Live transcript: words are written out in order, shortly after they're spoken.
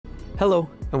Hello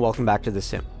and welcome back to the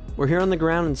sim. We're here on the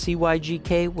ground in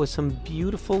CYGK with some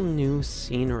beautiful new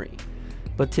scenery.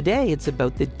 But today it's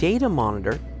about the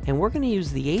Datamonitor, and we're going to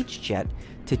use the HJet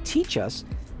to teach us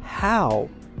how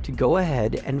to go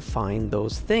ahead and find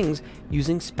those things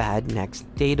using SPAD.neXt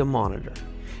Datamonitor.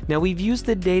 Now, we've used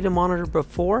the Datamonitor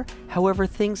before, however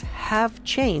things have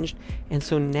changed, and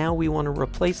so now we want to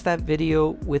replace that video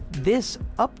with this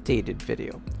updated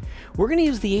video. We're going to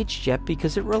use the HJet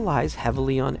because it relies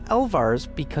heavily on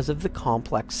LVARs because of the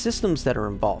complex systems that are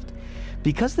involved.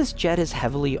 Because this jet is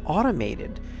heavily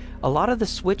automated, a lot of the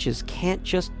switches can't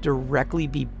just directly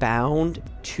be bound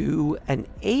to an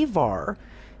VAR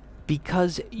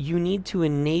because you need to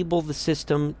enable the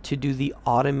system to do the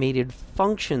automated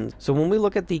functions. So when we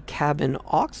look at the cabin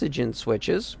oxygen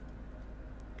switches,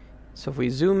 so if we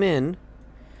zoom in,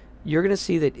 you're going to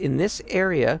see that in this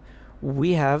area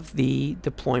we have the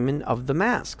deployment of the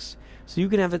masks. So you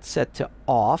can have it set to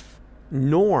off,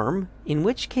 norm, in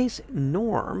which case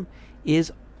norm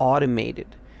is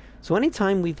automated. So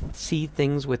anytime we see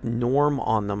things with norm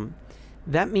on them,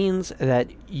 that means that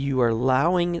you are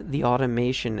allowing the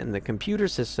automation in the computer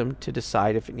system to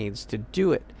decide if it needs to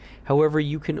do it. However,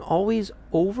 you can always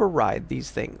override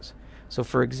these things. So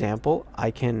for example,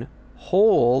 I can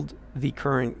hold the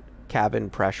current cabin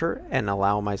pressure and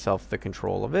allow myself the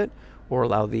control of it, or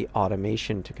allow the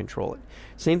automation to control it.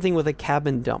 Same thing with a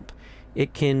cabin dump.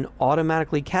 It can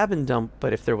automatically cabin dump,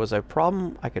 but if there was a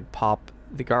problem, I could pop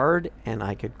the guard and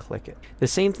I could click it. The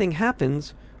same thing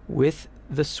happens with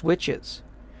the switches.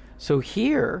 So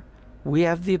here we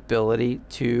have the ability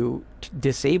to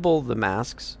disable the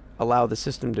masks, allow the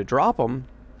system to drop them,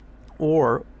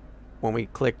 or when we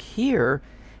click here,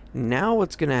 now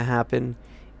what's going to happen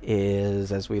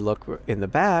is, as we look in the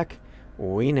back,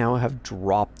 we now have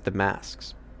dropped the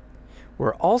masks.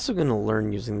 We're also going to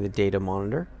learn using the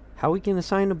Datamonitor how we can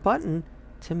assign a button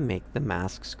to make the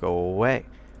masks go away.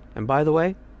 And by the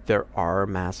way, there are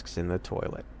masks in the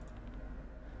toilet.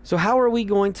 So how are we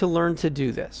going to learn to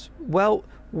do this? Well,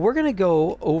 we're going to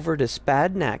go over to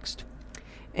SPAD.neXt,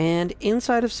 and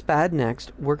inside of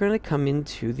SPAD.neXt, we're going to come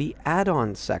into the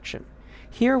add-ons section.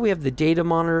 Here we have the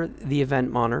Datamonitor, the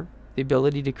Event Monitor, the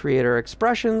ability to create our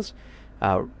expressions,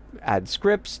 add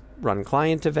scripts, run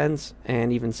client events,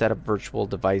 and even set up virtual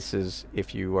devices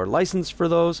if you are licensed for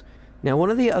those. Now, one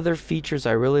of the other features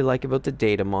I really like about the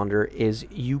Datamonitor is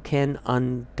you can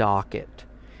undock it.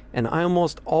 And I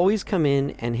almost always come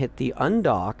in and hit the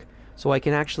undock so I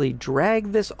can actually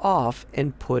drag this off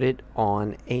and put it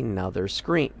on another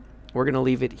screen. We're going to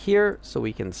leave it here so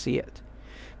we can see it.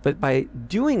 But by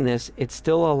doing this, it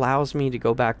still allows me to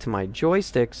go back to my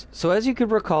joysticks. So as you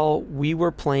could recall, we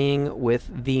were playing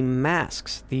with the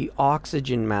masks, the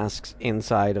oxygen masks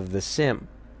inside of the sim.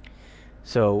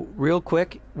 So real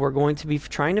quick, we're going to be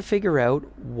trying to figure out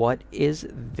what is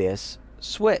this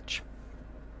switch.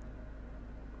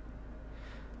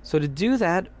 So to do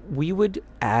that, we would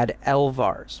add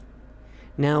LVARs.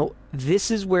 Now,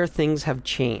 this is where things have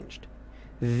changed.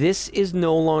 This is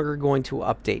no longer going to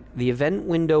update. The event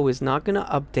window is not going to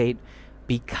update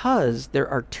because there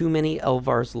are too many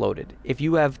LVARs loaded. If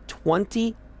you have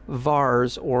 20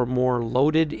 VARs or more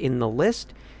loaded in the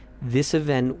list, this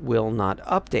event will not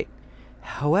update.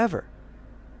 However,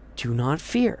 do not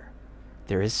fear.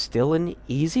 There is still an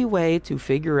easy way to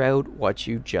figure out what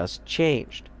you just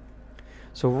changed.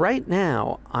 So right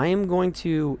now, I am going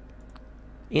to,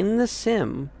 in the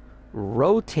sim,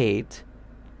 rotate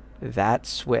that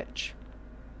switch.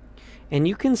 And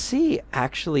you can see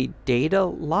actually data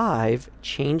live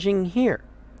changing here.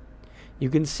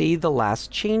 You can see the last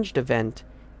changed event,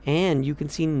 and you can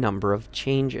see number of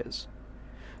changes.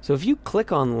 So if you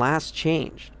click on last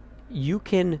changed, you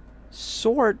can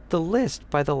sort the list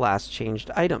by the last changed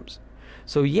items.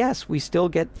 So yes, we still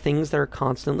get things that are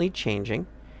constantly changing,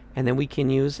 and then we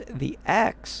can use the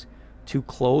X to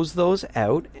close those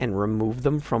out and remove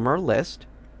them from our list.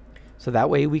 So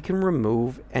that way we can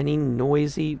remove any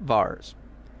noisy VARs.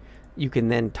 You can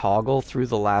then toggle through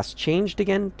the last changed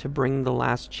again to bring the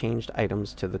last changed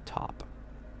items to the top.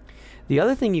 The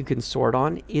other thing you can sort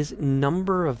on is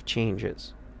number of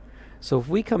changes. So if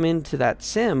we come into that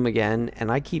sim again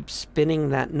and I keep spinning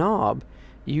that knob,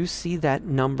 you see that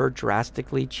number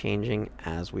drastically changing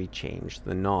as we change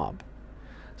the knob.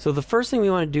 So the first thing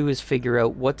we want to do is figure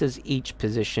out what does each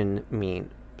position mean.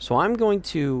 So I'm going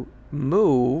to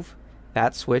move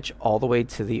that switch all the way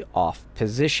to the off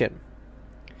position.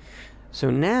 So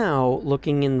now,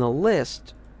 looking in the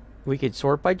list, we could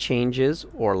sort by changes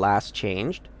or last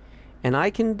changed, and I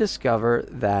can discover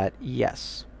that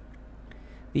yes,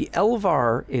 the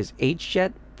LVAR is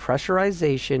HJet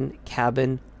pressurization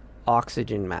cabin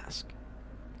oxygen mask.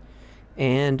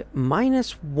 And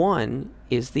 -1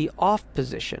 is the off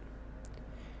position.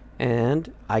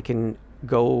 And I can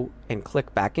go and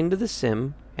click back into the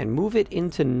sim and move it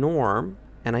into norm,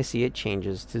 and I see it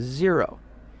changes to 0.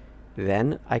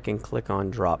 Then I can click on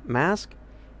drop mask,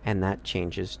 and that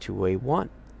changes to a 1.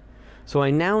 So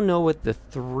I now know what the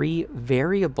 3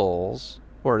 variables,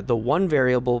 or the 1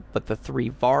 variable, but the 3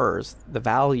 VARs, the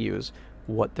values,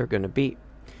 what they're going to be.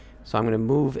 So I'm going to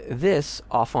move this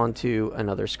off onto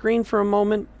another screen for a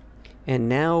moment, and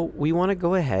now we want to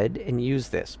go ahead and use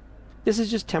this. This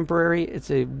is just temporary. It's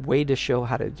a way to show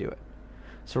how to do it.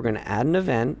 So we're going to add an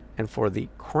event, and for the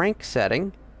crank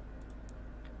setting,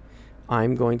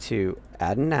 I'm going to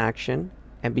add an action,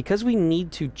 and because we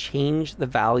need to change the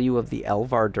value of the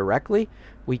LVAR directly,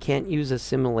 we can't use a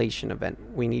simulation event.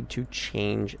 We need to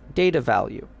change data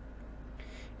value.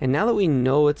 And now that we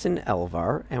know it's an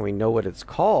LVAR and we know what it's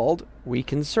called, we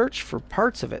can search for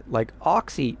parts of it, like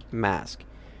oxy mask.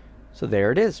 So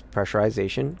there it is,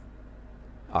 pressurization,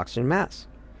 oxygen mask.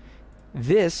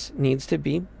 This needs to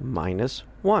be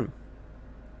 -1.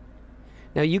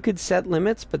 Now you could set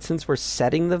limits, but since we're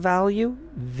setting the value,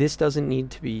 this doesn't need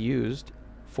to be used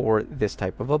for this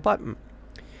type of a button.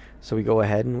 So we go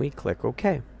ahead and we click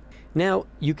OK. Now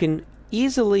you can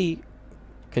easily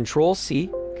Control-C,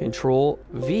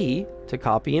 Control-V to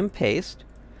copy and paste,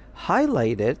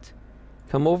 highlight it,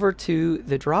 come over to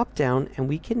the drop down, and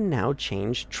we can now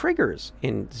change triggers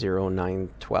in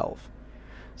 0.9.12.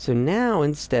 So now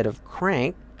instead of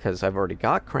crank, because I've already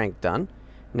got crank done,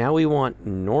 now we want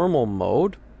normal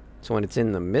mode, so when it's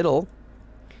in the middle,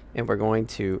 and we're going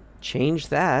to change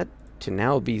that to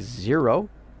now be 0.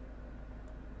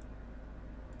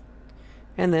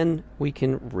 And then we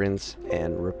can rinse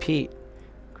and repeat.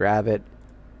 Grab it,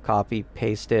 copy,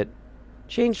 paste it,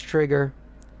 change trigger,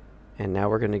 and now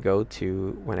we're going to go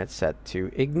to when it's set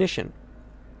to ignition.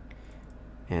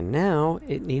 And now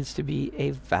it needs to be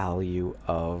a value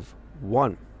of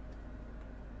 1.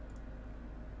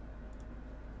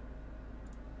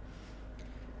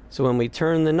 So when we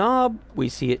turn the knob, we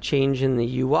see it change in the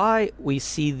UI. We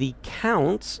see the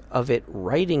counts of it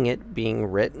writing it being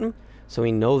written, so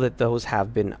we know that those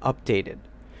have been updated.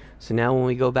 So now when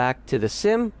we go back to the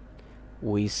sim,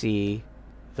 we see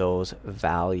those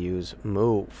values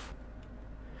move.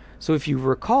 So if you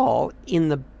recall, in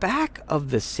the back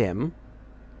of the sim,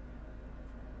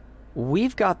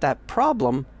 we've got that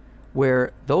problem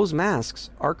where those masks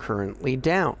are currently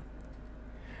down.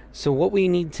 So what we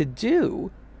need to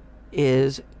do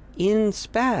is in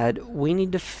SPAD, we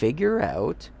need to figure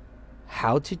out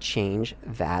how to change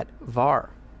that VAR.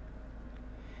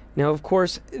 Now, of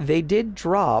course, they did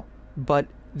drop, but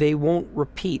they won't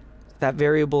repeat. That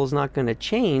variable is not going to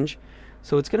change,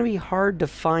 so it's going to be hard to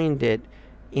find it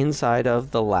inside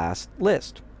of the last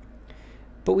list.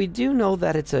 But we do know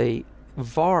that it's a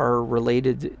VAR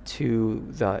related to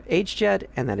the HJet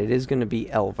and that it is going to be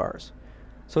LVARs.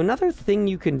 So another thing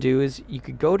you can do is you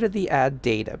could go to the add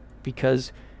data,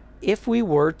 because if we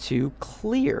were to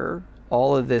clear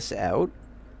all of this out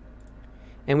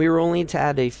and we were only to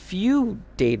add a few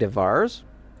data VARs,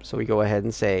 so we go ahead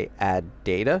and say add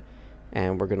data,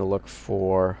 and we're going to look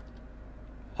for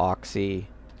oxy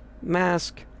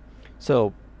mask.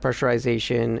 So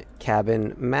pressurization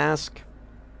cabin mask.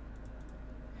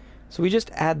 So we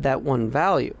just add that one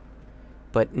value.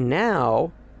 But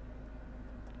now,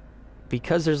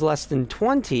 because there's less than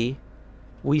 20,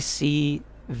 we see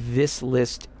this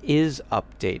list is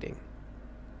updating.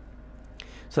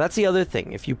 So that's the other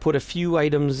thing. If you put a few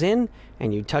items in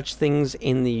and you touch things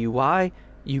in the UI,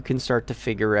 you can start to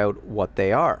figure out what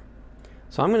they are.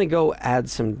 So I'm going to go add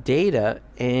some data,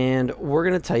 and we're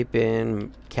going to type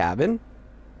in cabin.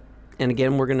 And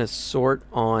again, we're going to sort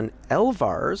on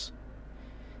LVARs.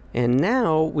 And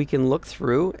now we can look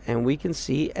through and we can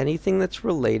see anything that's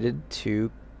related to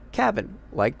cabin,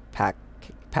 like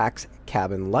PAX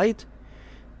cabin light,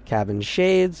 cabin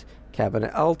shades, cabin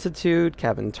altitude,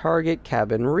 cabin target,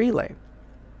 cabin relay.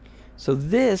 So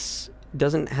this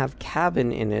doesn't have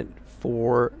cabin in it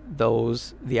for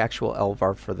the actual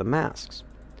LVAR for the masks.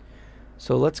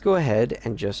 So let's go ahead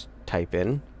and just type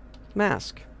in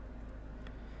mask.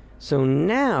 So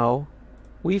now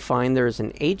we find there's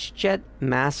an HJet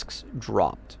masks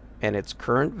dropped, and its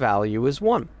current value is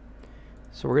 1.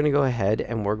 So we're going to go ahead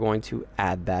and we're going to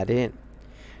add that in.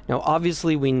 Now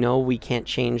obviously we know we can't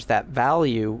change that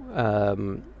value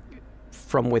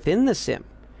from within the sim,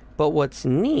 but what's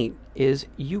neat is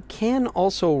you can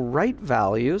also write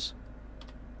values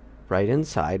right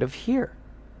inside of here.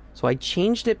 So I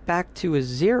changed it back to a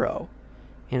 0,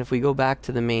 and if we go back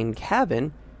to the main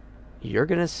cabin, you're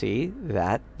going to see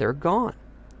that they're gone.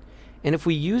 And if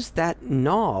we use that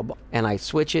knob and I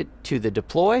switch it to the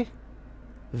deploy,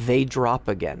 they drop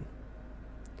again.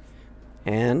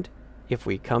 And if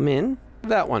we come in,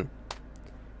 that one,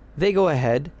 they go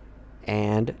ahead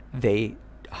and they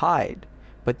hide.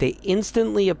 But they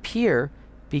instantly appear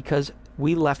because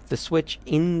we left the switch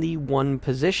in the 1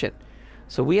 position.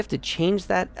 So we have to change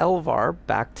that LVAR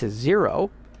back to 0.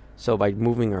 So by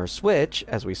moving our switch,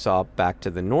 as we saw, back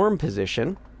to the norm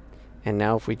position, and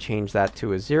now if we change that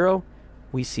to a 0,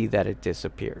 we see that it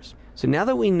disappears. So now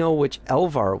that we know which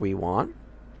LVAR we want,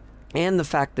 and the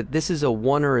fact that this is a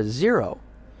 1 or a 0,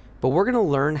 but we're going to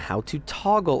learn how to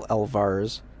toggle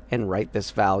LVARs and write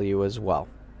this value as well.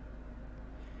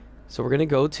 So we're going to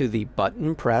go to the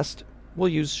button pressed. We'll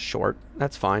use short,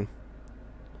 that's fine.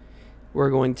 We're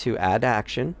going to add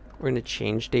action. We're going to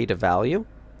change data value.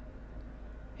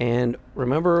 And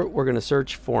remember, we're going to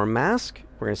search for mask.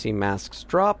 We're going to see masks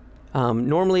drop.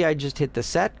 Normally I just hit the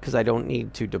set because I don't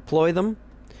need to deploy them.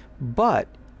 But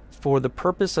for the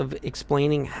purpose of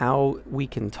explaining how we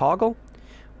can toggle,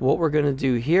 what we're going to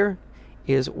do here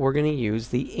is we're going to use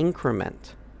the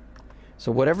increment.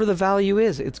 So whatever the value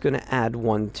is, it's going to add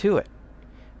 1 to it.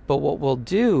 But what we'll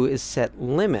do is set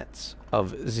limits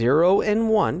of 0 and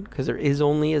 1, because there is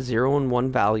only a 0 and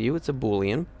 1 value, it's a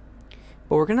Boolean.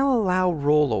 But we're going to allow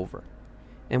rollover.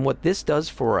 And what this does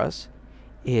for us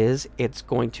is it's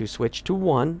going to switch to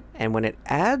 1, and when it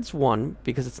adds 1,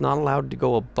 because it's not allowed to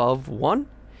go above 1,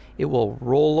 it will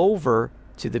roll over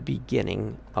to the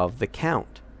beginning of the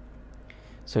count.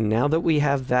 So now that we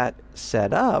have that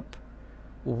set up,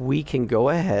 we can go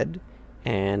ahead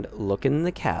and look in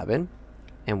the cabin,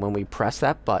 and when we press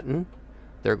that button,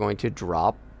 they're going to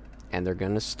drop and they're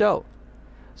going to stow.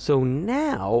 So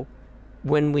now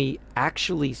when we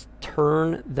actually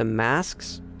turn the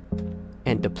masks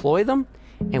and deploy them,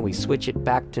 and we switch it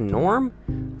back to norm,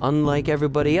 unlike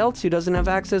everybody else who doesn't have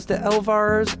access to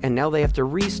LVARs, and now they have to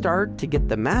restart to get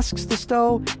the masks to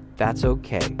stow, that's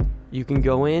okay. You can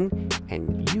go in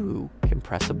and you can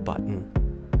press a button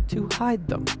to hide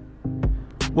them.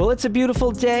 Well, it's a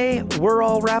beautiful day. We're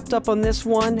all wrapped up on this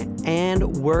one,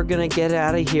 and we're gonna get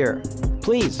out of here.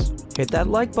 Please hit that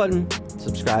like button,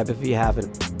 subscribe if you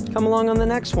haven't. Come along on the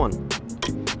next one.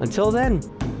 Until then,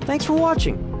 thanks for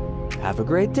watching. Have a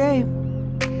great day.